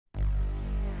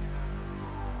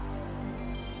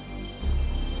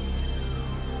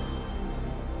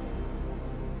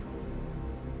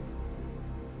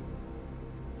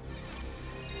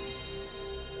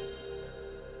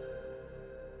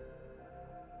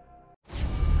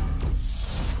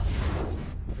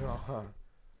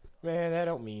Man, that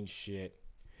don't mean shit.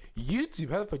 YouTube,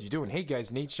 how the fuck you doing? Hey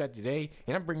guys, Nate Shot today,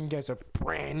 and I'm bringing you guys a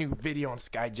brand new video on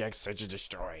Skyjack Search and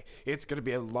Destroy. It's gonna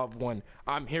be a love one.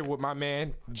 I'm here with my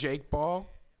man, Jake Ball.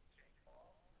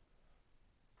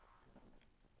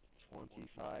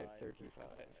 2535.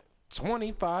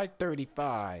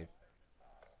 2535.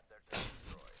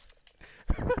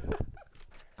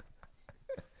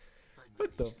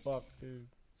 What the fuck, dude?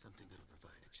 Something that'll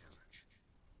provide a challenge.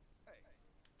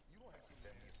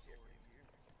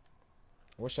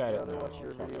 Wish I I'd had rather no, watch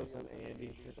your fuck videos it. than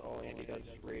Andy, because all Andy does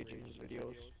is rage in his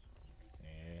videos.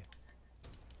 Yeah.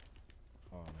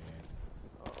 Oh man.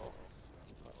 Uh-oh.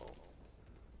 Uh-oh.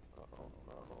 Uh-oh.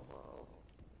 Uh-oh. Uh-oh.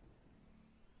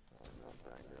 I'm not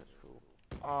back, that's cool.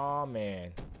 Oh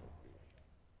man.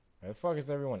 Where the fuck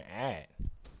is everyone at?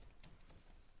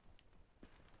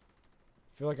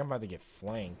 I feel like I'm about to get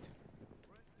flanked.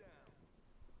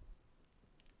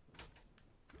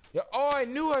 Yeah, oh, I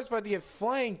knew I was about to get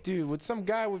flanked, dude, with some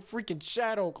guy with freaking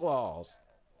shadow claws.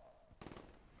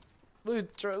 Look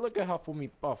at Huffle me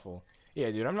Buffle.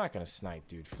 Yeah, dude, I'm not gonna snipe,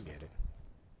 dude. Forget it.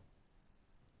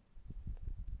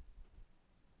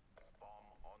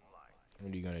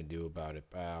 What are you gonna do about it,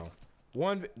 pal?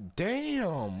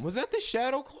 Damn! Was that the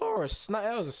shadow claw or a sniper?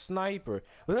 That was a sniper.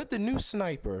 Was that the new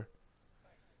sniper?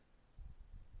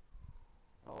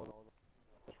 Oh,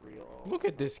 that's real. Look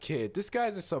at this kid. This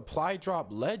guy's a supply drop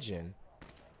legend.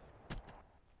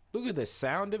 Look at the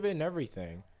sound of it and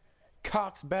everything.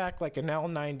 Cocks back like an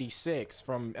L96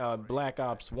 from Black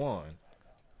Ops 1. If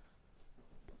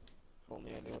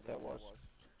only I knew what that was.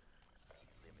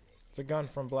 It's a gun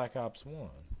from Black Ops 1.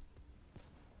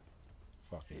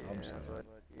 Fucking, Yeah, I'm just gonna... but,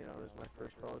 you know, this is my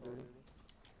first Call of Duty.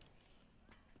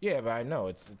 Yeah, but I know,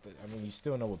 I mean, you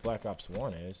still know what Black Ops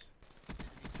 1 is.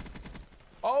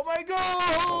 Oh my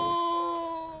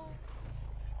god!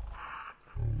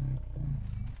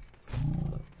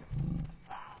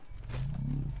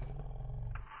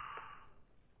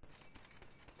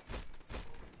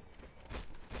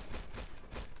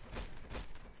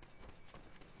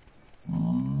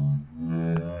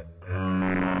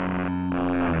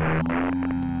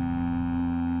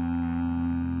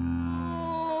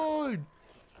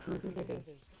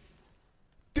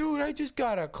 Dude, I just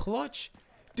got a clutch.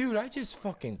 Dude, I just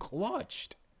fucking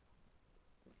clutched.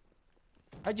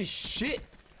 I just shit.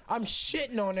 I'm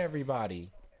shitting on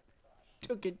everybody.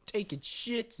 Taking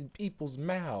shits in people's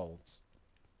mouths.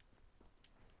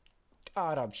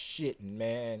 God, I'm shitting,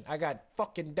 man. I got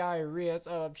fucking diarrhea,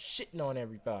 so I'm shitting on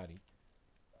everybody.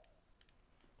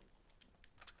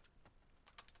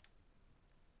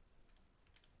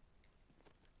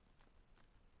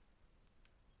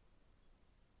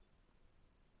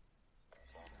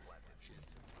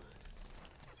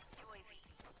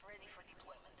 Ready for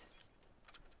deployment.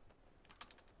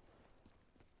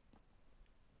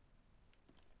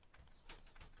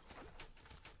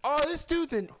 Oh, this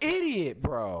dude's an idiot,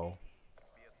 bro.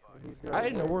 I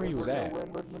didn't know where he was at. We're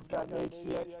gonna win. We've got an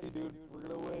HCXD, dude. We're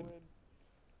gonna win.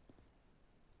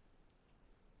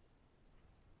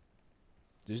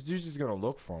 This dude's just gonna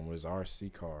look for him with his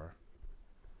RC car.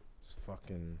 It's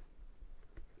fucking...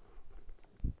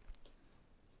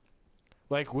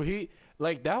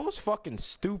 Like, that was fucking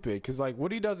stupid, cause like,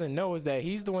 what he doesn't know is that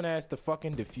he's the one that has to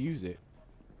fucking defuse it.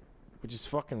 Which is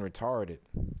fucking retarded.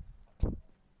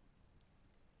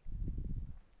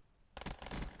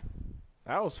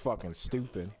 That was fucking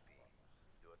stupid.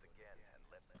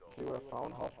 If we would have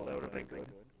found Huffle, that would have been good.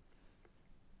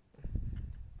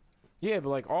 Yeah, but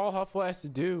like, all Huffle has to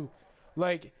do,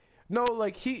 like... No,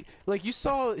 like you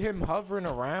saw him hovering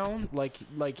around, like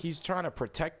he's trying to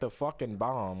protect the fucking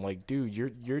bomb. Like, dude,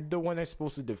 you're the one that's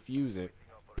supposed to defuse it.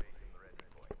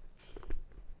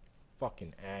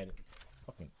 Fucking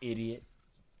idiot.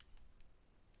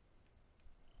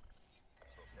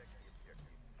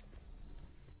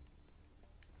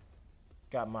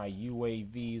 Got my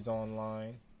UAVs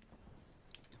online.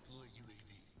 Deploy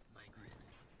UAV. My grid.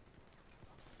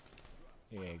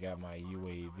 Yeah, got my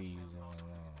UAVs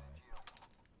online.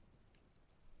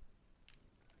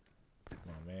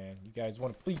 Come on, man. You guys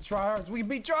want to beat tryhards? We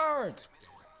beat tryhards!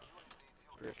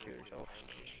 Just kill yourself.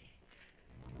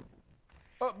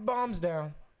 Oh, bombs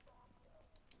down.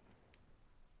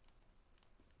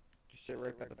 Just sit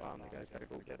right by the bomb. The guys gotta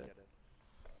go get it.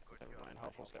 Never mind.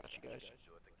 Huffle's got you guys.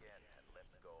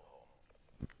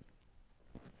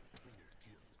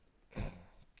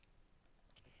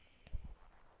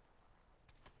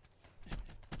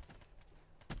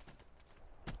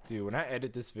 Dude, when I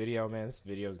edit this video, man, this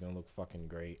video is gonna look fucking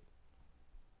great.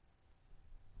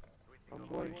 I'm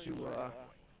going to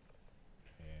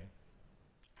Yeah.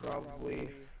 probably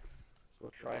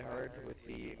We'll try hard with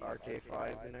the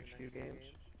RK5 the next few games.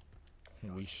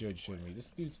 We shouldn't we?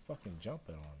 This dude's fucking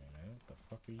jumping on me, man. What the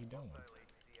fuck are you doing?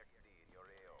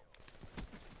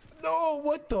 No,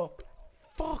 what the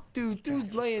fuck, dude?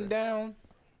 Dude's laying down.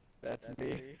 That's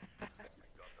me.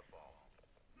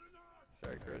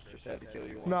 Sorry, Chris, just had to kill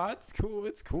you once. Nah, it's cool.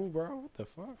 It's cool, bro. What the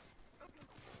fuck?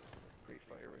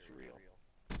 Pre-fire was real.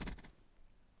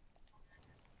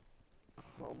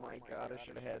 Oh my god, I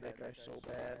should have had that guy so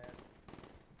bad.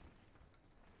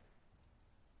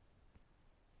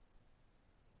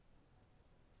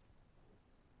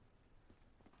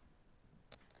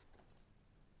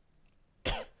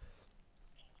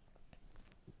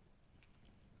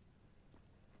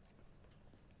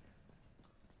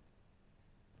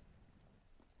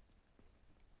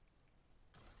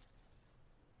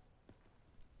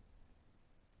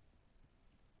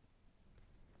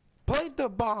 Plant the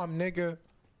bomb, nigga.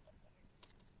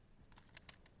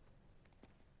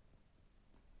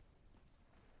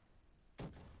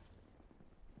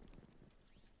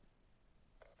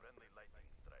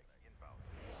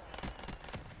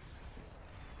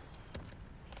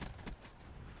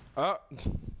 Is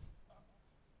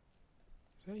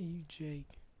that you, Jake?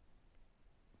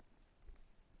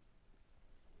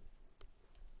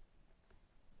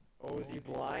 Oh, is he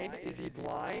blind? Is he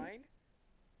blind?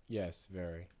 Yes,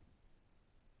 very.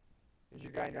 Is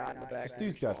your guy not in the back? This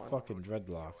dude's got fucking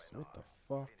dreadlocks. What the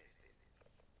fuck?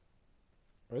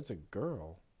 Or it's a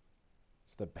girl.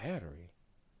 It's the battery.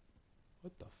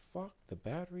 What the fuck? The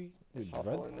battery? Is With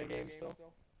Huffle in the game dreadlocks? still?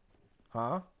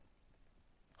 Huh?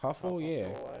 Huffle, Huffle's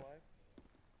yeah. still alive?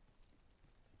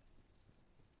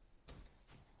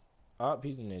 Oh,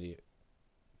 he's an idiot.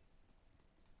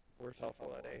 Where's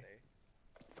Huffle at, eh?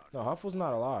 No, Huffle's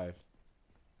not alive.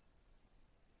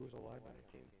 Who's alive on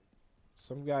the team?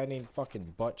 Some guy named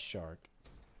fucking Butt Shark.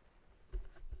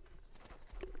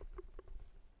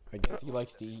 I guess he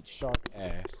likes to eat shark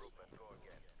ass.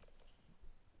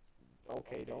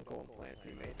 Okay, don't go and plant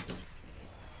me, mate.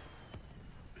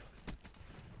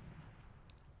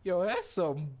 Yo, that's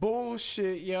some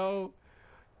bullshit, yo.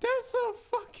 That's some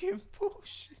fucking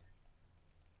bullshit.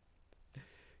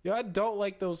 Yo, I don't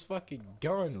like those fucking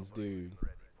guns, dude.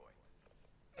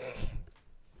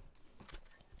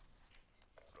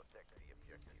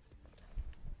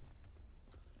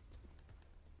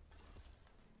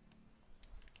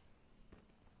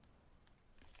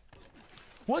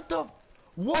 What the?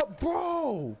 What,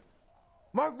 bro?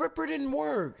 My Ripper didn't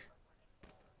work.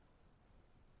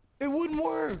 It wouldn't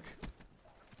work.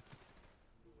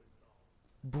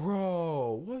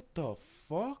 Bro, what the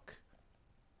fuck?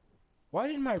 Why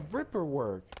didn't my Ripper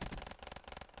work?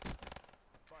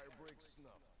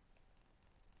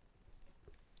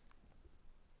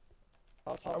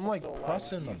 I'm like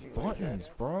pressing the buttons,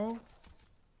 bro.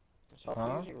 Is Huffle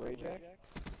Huh? using Rage Act?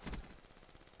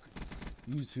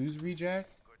 Use whose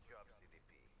reject?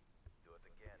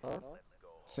 Huh?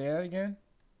 Say that again?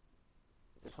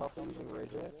 Is Huffle using Rage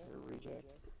Act or Reject?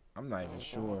 I'm not even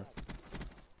sure.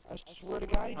 I swear to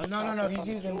God, he Oh, just no, popped no, up he's on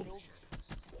the using... kill.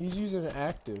 He's using an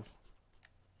active.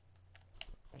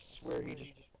 I swear he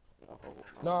just... Oh,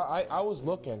 No, I was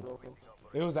looking. broken.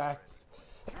 It was active.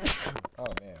 Oh,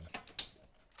 man.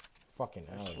 Fucking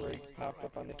I hell. swear he popped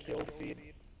up on the kill feed.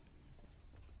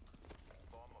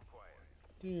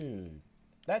 Dude.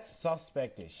 That's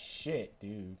suspect as shit,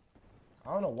 dude.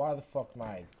 I don't know why the fuck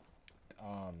my,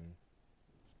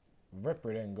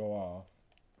 Ripper didn't go off.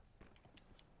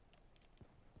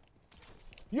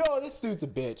 Yo, this dude's a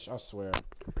bitch, I swear.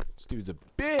 This dude's a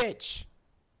bitch!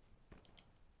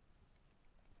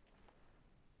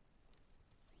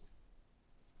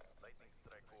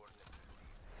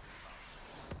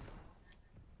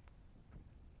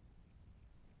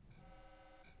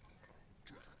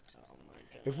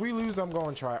 If we lose, I'm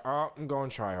going try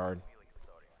hard.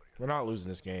 We're not losing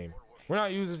this game. We're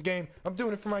not using this game. I'm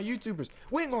doing it for my YouTubers.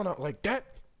 We ain't going out like that.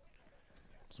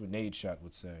 That's what Nade Shot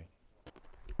would say.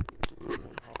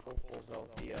 Huffle pulls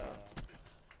out the,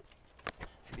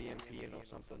 BMP, you know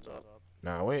something's up.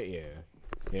 Nah, wait, yeah.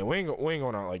 Yeah, we ain't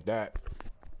going out like that.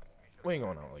 We ain't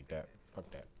going out like that. Fuck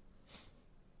that.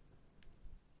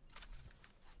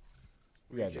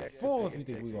 You guys are full if you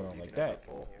think we going out like that.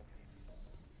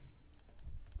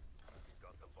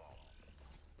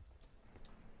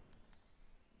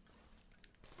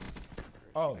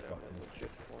 Oh, fuck.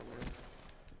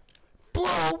 Bro,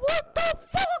 what the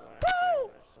fuck,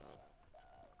 bro?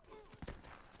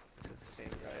 The same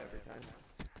guy every time.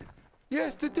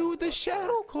 Yes, the dude with the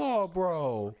Shadow Claw,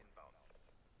 bro.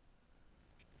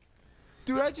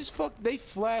 Dude, I just they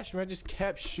flashed me. I just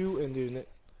kept shooting, dude.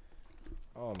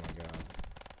 Oh my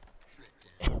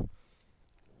god.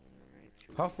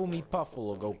 Huffle me Puffle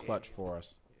will go clutch for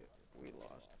us. We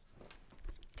lost.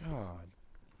 God.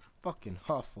 Fucking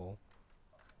Huffle.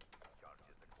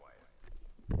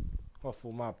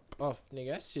 Huffle my puff,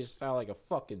 nigga. That shit sound like a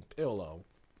fucking pillow.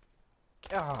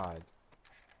 God.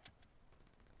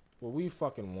 Well, we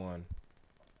fucking won.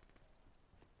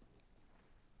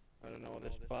 I don't know,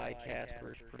 this by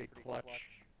Casper's pretty clutch.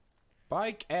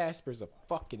 Bike Asper's a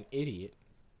fucking idiot.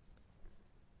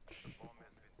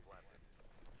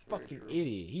 Fucking true.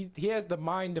 idiot. He has the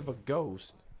mind of a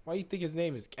ghost. Why do you think his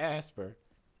name is Casper?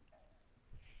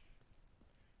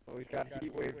 Oh, he's got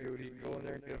heat wave, dude. He can go in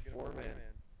there and get a 4-man.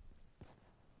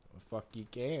 Well, fuck, you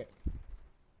can't.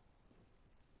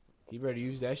 He better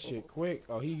use that shit quick.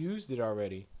 Oh, he used it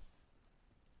already.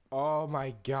 Oh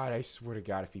my god, I swear to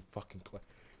god if he fucking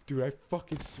dude, I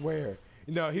fucking swear.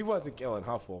 No, he wasn't killing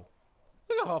Huffle.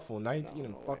 Look at Huffle, 19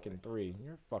 and fucking 3.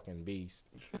 You're a fucking beast.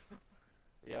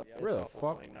 Yep. Where the Huffle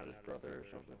fuck? playing, not his brother or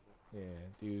something. Yeah,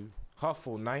 dude.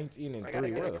 Huffle, 19 and I gotta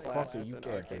 3. get Where a the class fuck are you with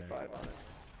an camping RK5 at? on it.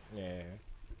 Yeah.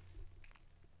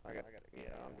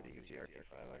 Yeah, I'm gonna use the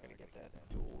RK5. I gotta get that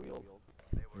dual wheel.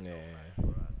 Yeah.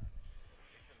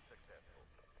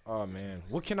 Oh man,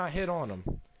 what can I hit on him?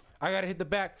 I gotta hit the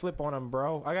backflip on him,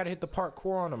 bro. I gotta hit the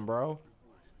parkour on him, bro.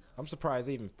 I'm surprised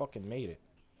they even fucking made it.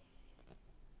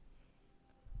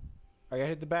 I gotta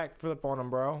hit the backflip on him,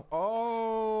 bro.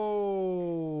 Oh.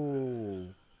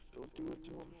 Don't do it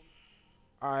to him.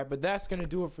 Alright, but that's gonna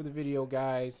do it for the video,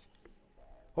 guys.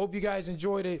 Hope you guys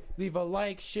enjoyed it. Leave a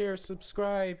like, share,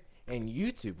 subscribe, and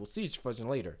YouTube. We'll see you fudging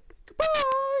later. Goodbye!